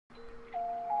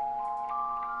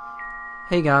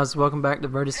Hey guys, welcome back to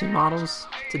Vertice Models.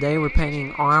 Today we're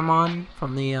painting Ahriman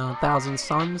from the Thousand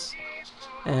Suns,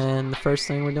 and the first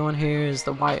thing we're doing here is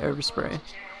the white overspray.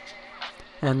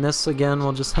 And this again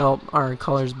will just help our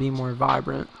colors be more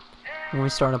vibrant when we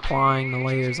start applying the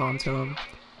layers onto them.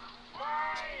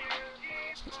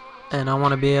 And I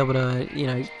want to be able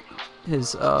to,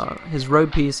 his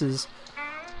road pieces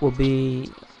will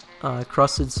be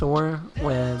crusted soar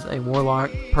with a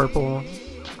Warlock purple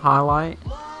highlight.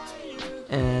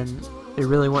 And it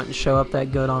really wouldn't show up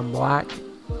that good on black,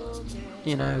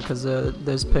 because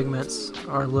those pigments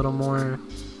are a little more,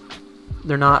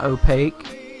 they're not opaque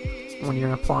when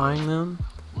you're applying them,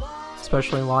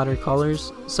 especially lighter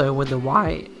colors. So with the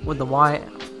white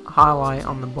highlight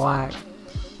on the black,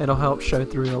 it'll help show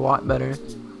through a lot better.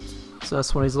 So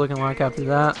that's what he's looking like after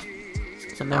that.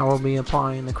 And now we'll be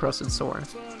applying the crusted soar.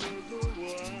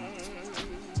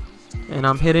 And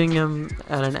I'm hitting him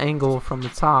at an angle from the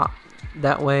top.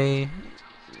 That way,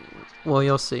 well,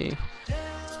 you'll see.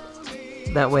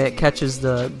 That way it catches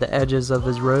the edges of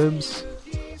his robes.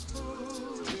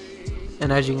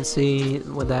 And as you can see,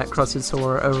 with that crusted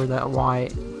soar over that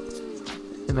white,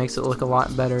 it makes it look a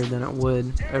lot better than it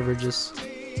would over just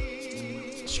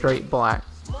straight black.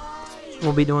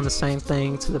 We'll be doing the same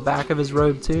thing to the back of his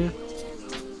robe too.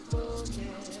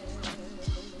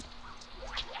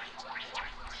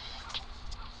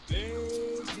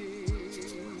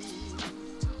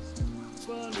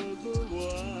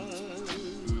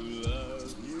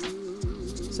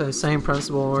 So same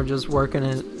principle, we're just working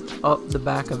it up the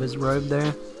back of his robe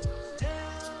there.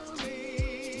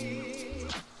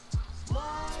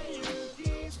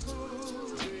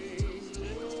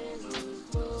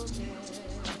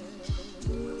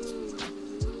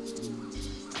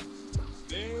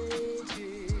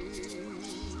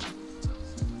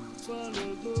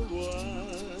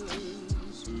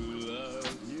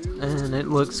 And it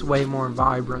looks way more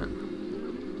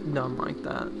vibrant done like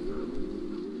that.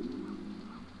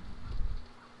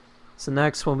 So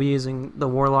next we'll be using the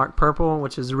Warlock purple,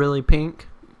 which is really pink.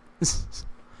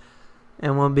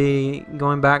 And we'll be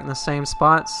going back in the same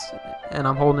spots, and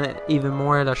I'm holding it even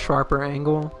more at a sharper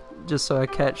angle just so I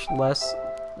catch less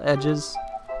edges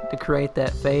to create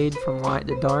that fade from light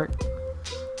to dark.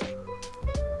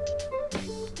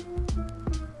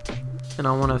 And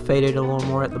I want to fade it a little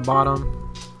more at the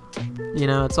bottom.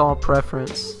 It's all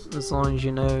preference, as long as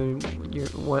you know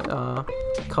what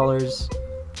colors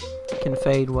can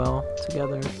fade well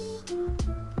together.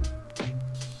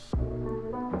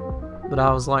 But I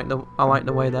like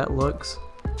the way that looks.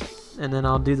 And then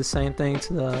I'll do the same thing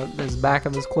to this back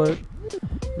of his cloak.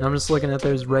 And I'm just looking at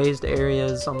those raised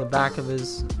areas on the back of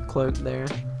his cloak there.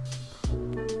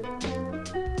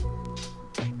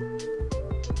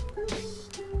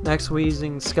 Next we're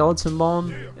using skeleton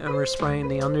bone, and we're spraying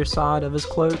the underside of his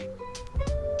cloak.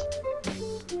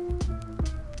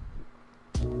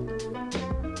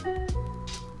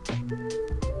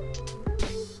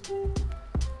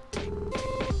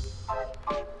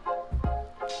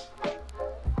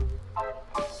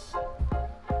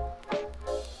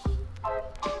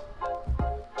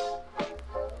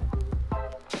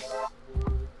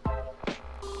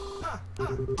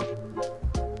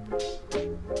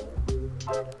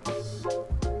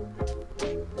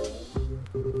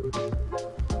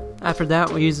 After that,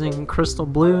 we're using crystal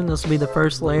blue, and this will be the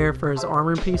first layer for his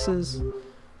armor pieces.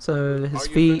 So his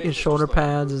feet, his shoulder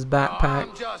pads, his backpack,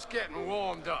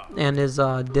 and his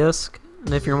disc.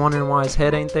 And if you're wondering why his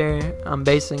head ain't there, I'm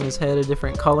basing his head a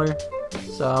different color,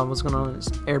 so I was gonna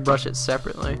airbrush it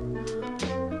separately.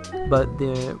 But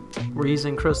we're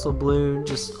using crystal blue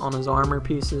just on his armor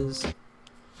pieces,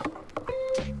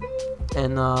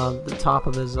 and the top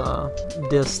of his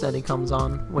disc that he comes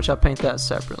on, which I paint that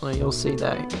separately. You'll see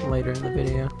that later in the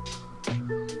video.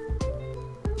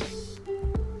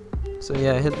 So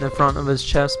yeah, hitting the front of his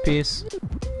chest piece.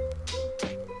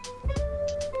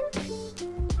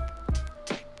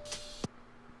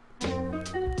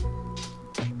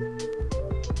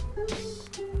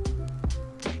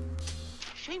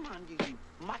 Shame on you, you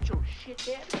macho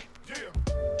shithead.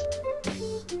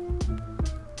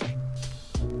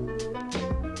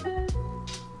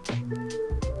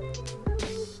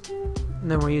 And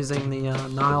then we're using the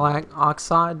Lilac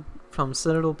Oxide from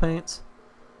Citadel Paints.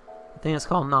 I think it's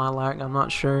called Lilac, I'm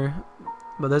not sure.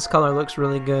 But this color looks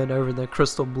really good over the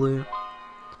crystal blue.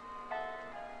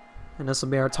 And this will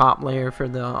be our top layer for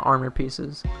the armor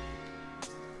pieces.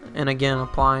 And again,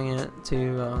 applying it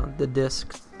to the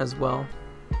disc as well.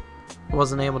 I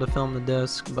wasn't able to film the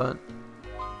disc, but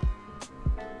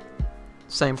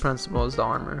same principle as the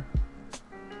armor.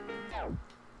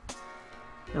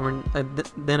 And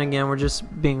then again, we're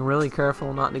just being really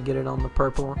careful not to get it on the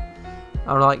purple.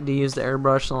 I would like to use the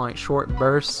airbrush in like short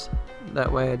bursts.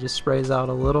 That way it just sprays out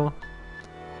a little.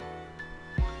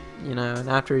 You know, and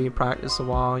after you practice a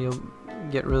while, you'll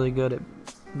get really good at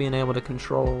being able to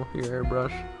control your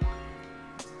airbrush.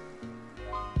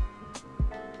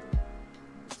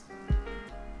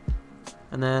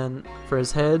 And then for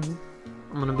his head,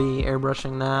 I'm going to be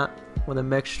airbrushing that with a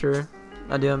mixture.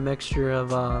 I do a mixture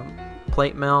of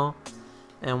plate mail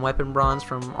and weapon bronze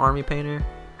from Army Painter.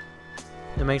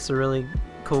 It makes a really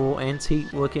cool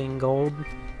antique looking gold.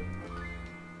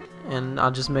 And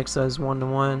I'll just mix those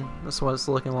 1-to-1. That's what it's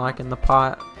looking like in the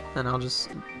pot. And I'll just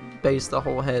base the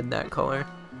whole head that color.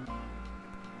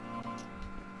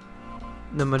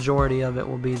 The majority of it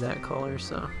will be that color,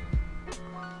 so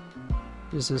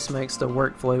this just makes the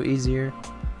workflow easier.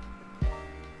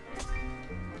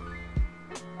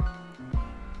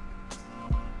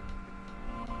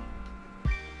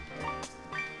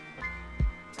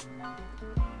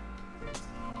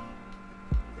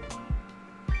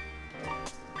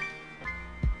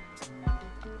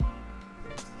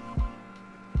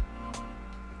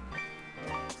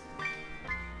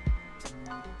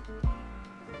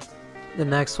 The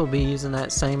next we'll be using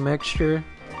that same mixture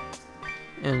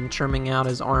and trimming out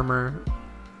his armor.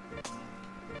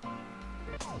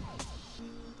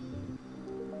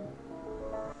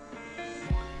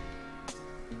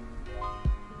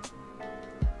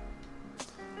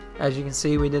 As you can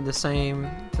see, we did the same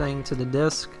thing to the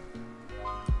disc.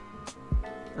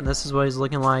 And this is what he's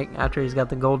looking like after he's got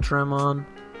the gold trim on.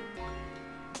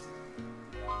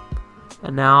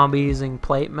 And now I'll be using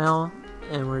plate mail,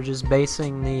 and we're just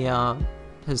basing the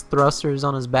his thrusters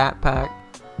on his backpack,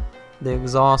 the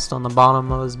exhaust on the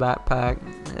bottom of his backpack,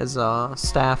 his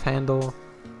staff handle,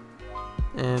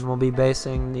 and we'll be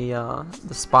basing the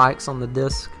spikes on the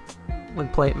disc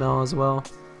with plate mail as well.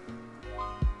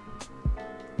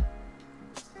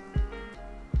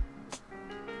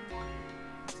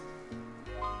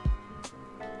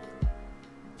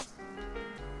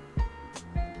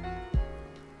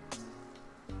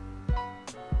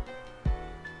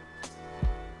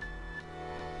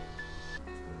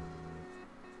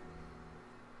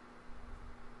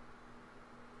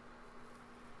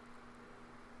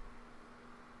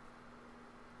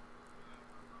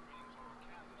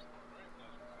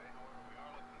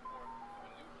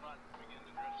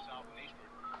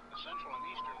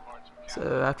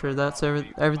 So after that's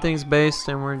everything's based,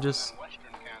 and we're just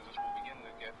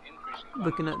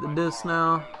looking at the disc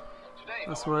now.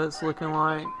 That's what it's looking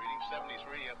like,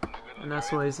 and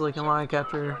that's what he's looking like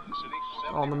after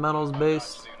all the metal's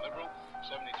based.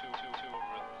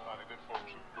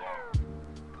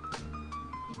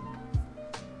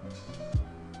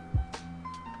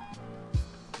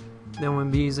 Then we'll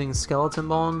be using skeleton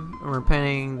bone, and we're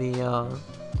painting the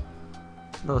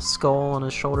skull on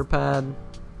his shoulder pad.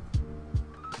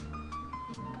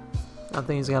 I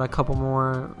think he's got a couple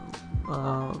more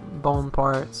bone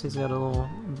parts. He's got a little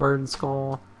bird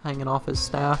skull hanging off his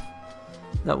staff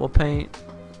that we'll paint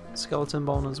skeleton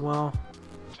bone as well.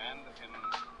 And in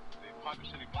the Ponca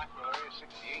City Blackwell area,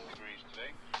 68 degrees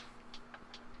today.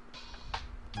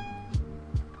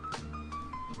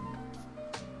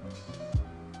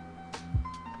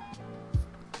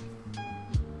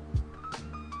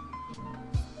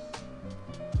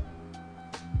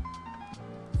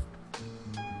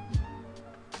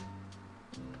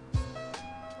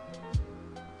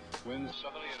 Winds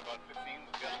southerly at about 15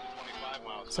 with gusts of 25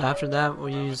 miles. So after that, we'll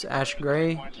use ash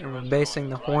gray, and we're basing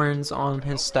the horns on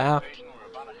his staff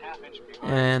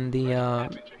and the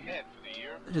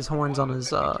his horns on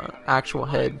his actual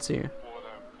head too.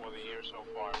 For the year so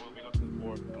far, we'll be looking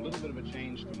for a little bit of a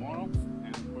change tomorrow,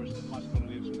 and of course the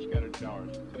possibility of some scattered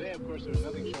showers. Today, of course, there's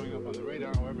nothing showing up on the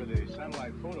radar. However, the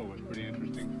satellite photo was pretty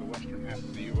interesting for the western half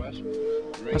of the U.S.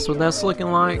 That's what that's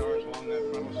looking like. Along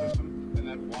that frontal system, and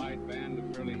that wide band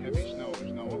of fairly heavy snows.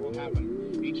 Now, what will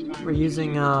happen each time? We're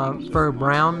using fur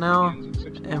brown now,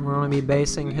 and we're going to be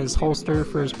basing his holster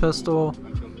for his pistol,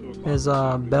 his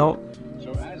belt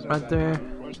right there,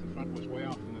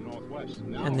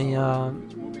 and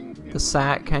the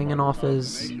sack hanging off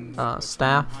his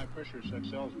staff.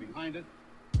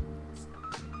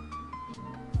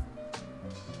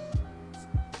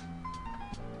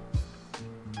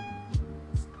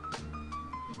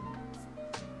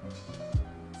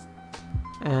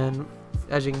 And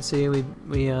as you can see, we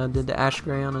did the ash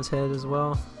gray on his head as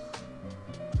well.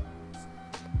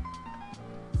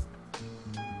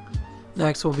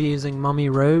 Next we'll be using mummy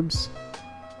robes,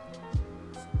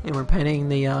 and we're painting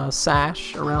the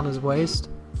sash around his waist,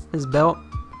 his belt,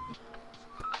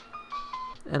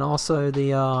 and also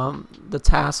the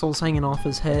tassels hanging off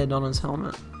his head on his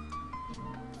helmet.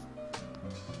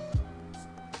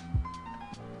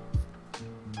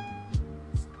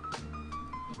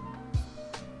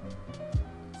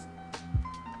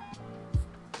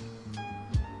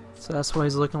 So that's what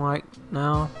he's looking like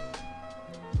now.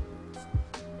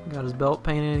 Got his belt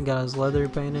painted, got his leather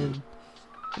painted,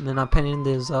 and then I painted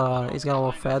his, he's got a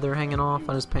little feather hanging off.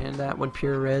 I just painted that with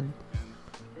pure red.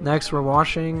 Next we're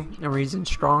washing, and we're using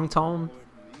strong tone,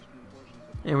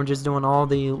 and we're just doing all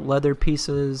the leather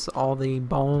pieces, all the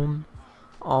bone,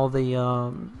 all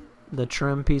the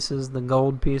trim pieces, the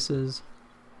gold pieces.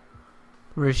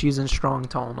 We're just using strong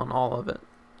tone on all of it.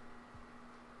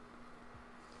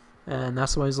 And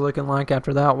that's what he's looking like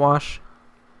after that wash.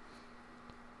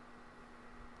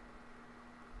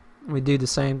 We do the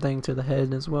same thing to the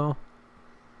head as well.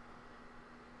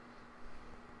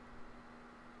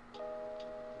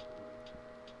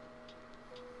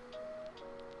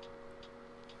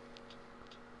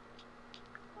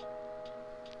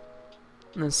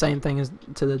 And the same thing is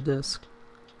to the disc.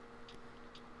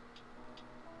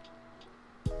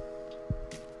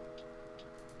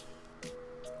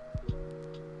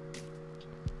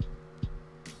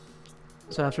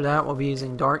 So after that we'll be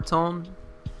using dark tone,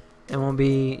 and we'll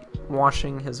be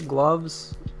washing his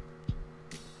gloves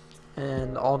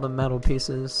and all the metal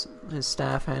pieces, his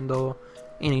staff handle,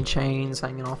 any chains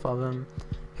hanging off of him,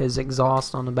 his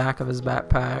exhaust on the back of his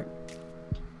backpack.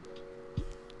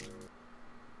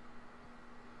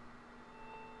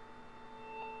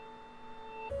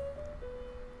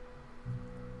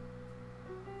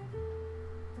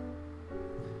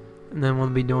 And then we'll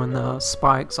be doing the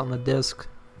spikes on the disc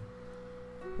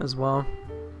as well.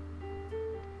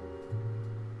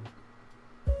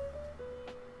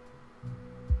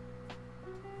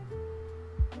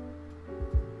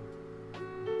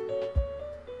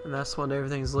 And that's what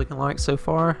everything's looking like so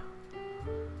far.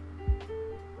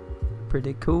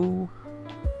 Pretty cool.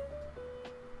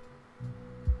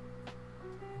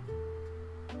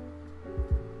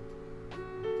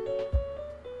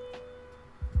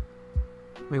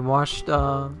 We washed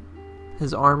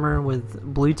his armor with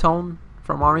blue tone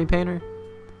from Army Painter.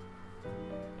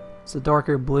 It's a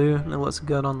darker blue and it looks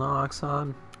good on the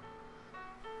oxide.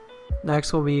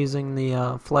 Next we'll be using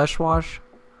the flesh wash,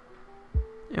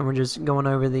 and we're just going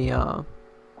over the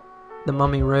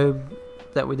mummy robe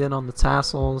that we did on the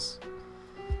tassels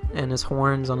and his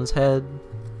horns on his head.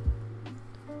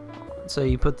 So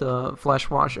you put the flesh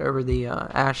wash over the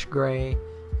ash gray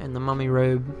and the mummy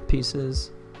robe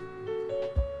pieces.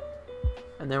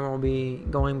 And then we'll be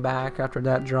going back after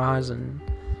that dries and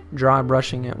dry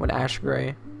brushing it with ash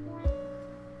gray.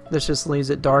 This just leaves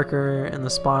it darker in the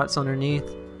spots underneath,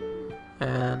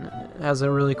 and it has a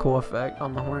really cool effect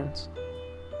on the horns.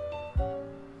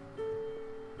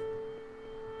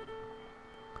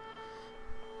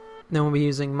 Then we'll be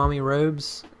using mummy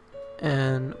robes,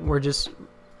 and we're just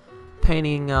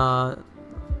painting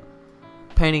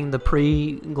painting the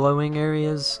pre-glowing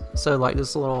areas. So like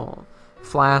this little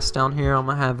flask down here, I'm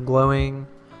gonna have glowing.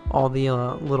 All the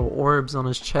little orbs on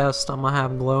his chest, I'm gonna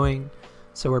have glowing.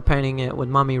 So we're painting it with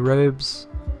mummy robes.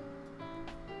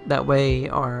 That way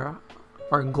our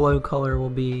glow color will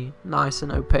be nice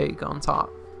and opaque on top.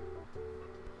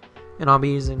 And I'll be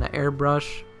using the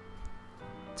airbrush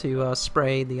to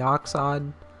spray the oxide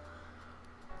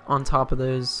on top of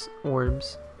those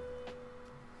orbs.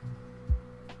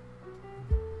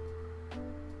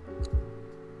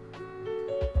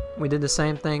 We did the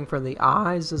same thing for the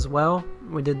eyes as well.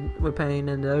 We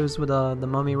painted those with the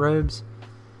mummy robes,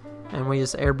 and we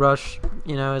just airbrush,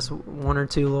 you know, it's one or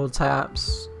two little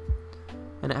taps,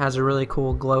 and it has a really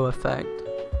cool glow effect.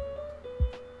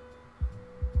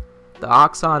 The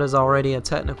oxide is already a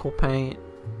technical paint,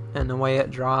 and the way it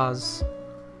dries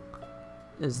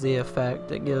is the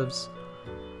effect it gives,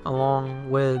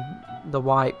 along with the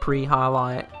white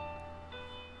pre-highlight,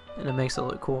 and it makes it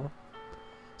look cool.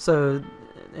 So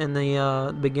in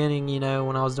the beginning, you know,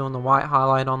 when I was doing the white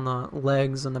highlight on the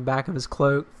legs and the back of his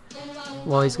cloak,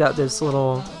 well, he's got this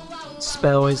little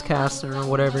spell he's casting or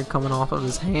whatever coming off of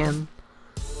his hand,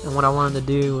 and what I wanted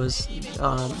to do was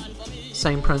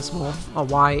same principle, a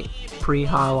white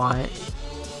pre-highlight,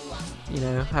 you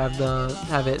know,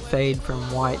 have it fade from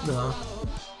white to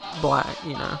black,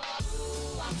 you know,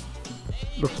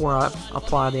 before I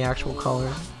apply the actual color.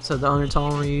 So the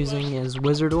undertone we're using is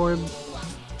Wizard Orb,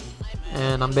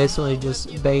 and I'm basically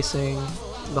just basing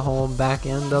the whole back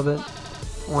end of it.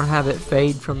 I want to have it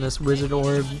fade from this Wizard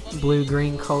Orb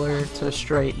blue-green color to a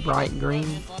straight bright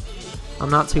green. I'm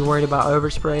not too worried about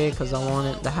overspray because I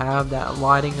want it to have that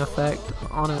lighting effect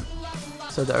on it.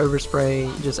 so the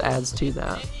overspray just adds to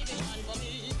that.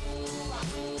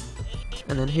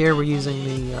 And then here we're using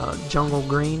the Jungle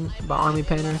Green by Army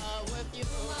Painter,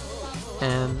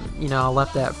 and you know, I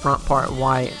left that front part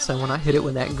white, so when I hit it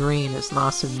with that green it's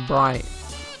nice and bright,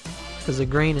 because the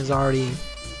green is already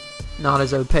not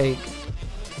as opaque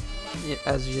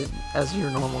as your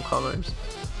normal colors.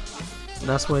 And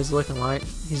that's what he's looking like.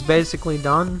 He's basically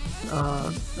done.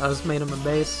 I just made him a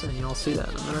base, and you'll see that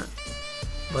in a minute.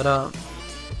 But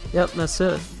yep, that's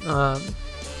it.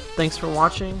 Thanks for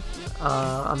watching.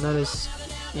 I noticed,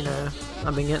 you know,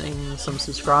 I've been getting some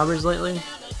subscribers lately.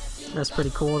 That's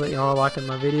pretty cool that y'all are liking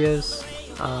my videos.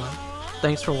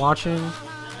 Thanks for watching,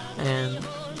 and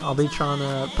I'll be trying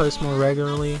to post more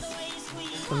regularly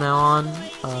from now on.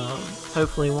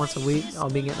 Hopefully once a week I'll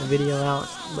be getting a video out.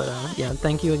 But yeah,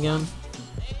 thank you again,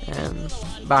 and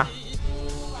bye.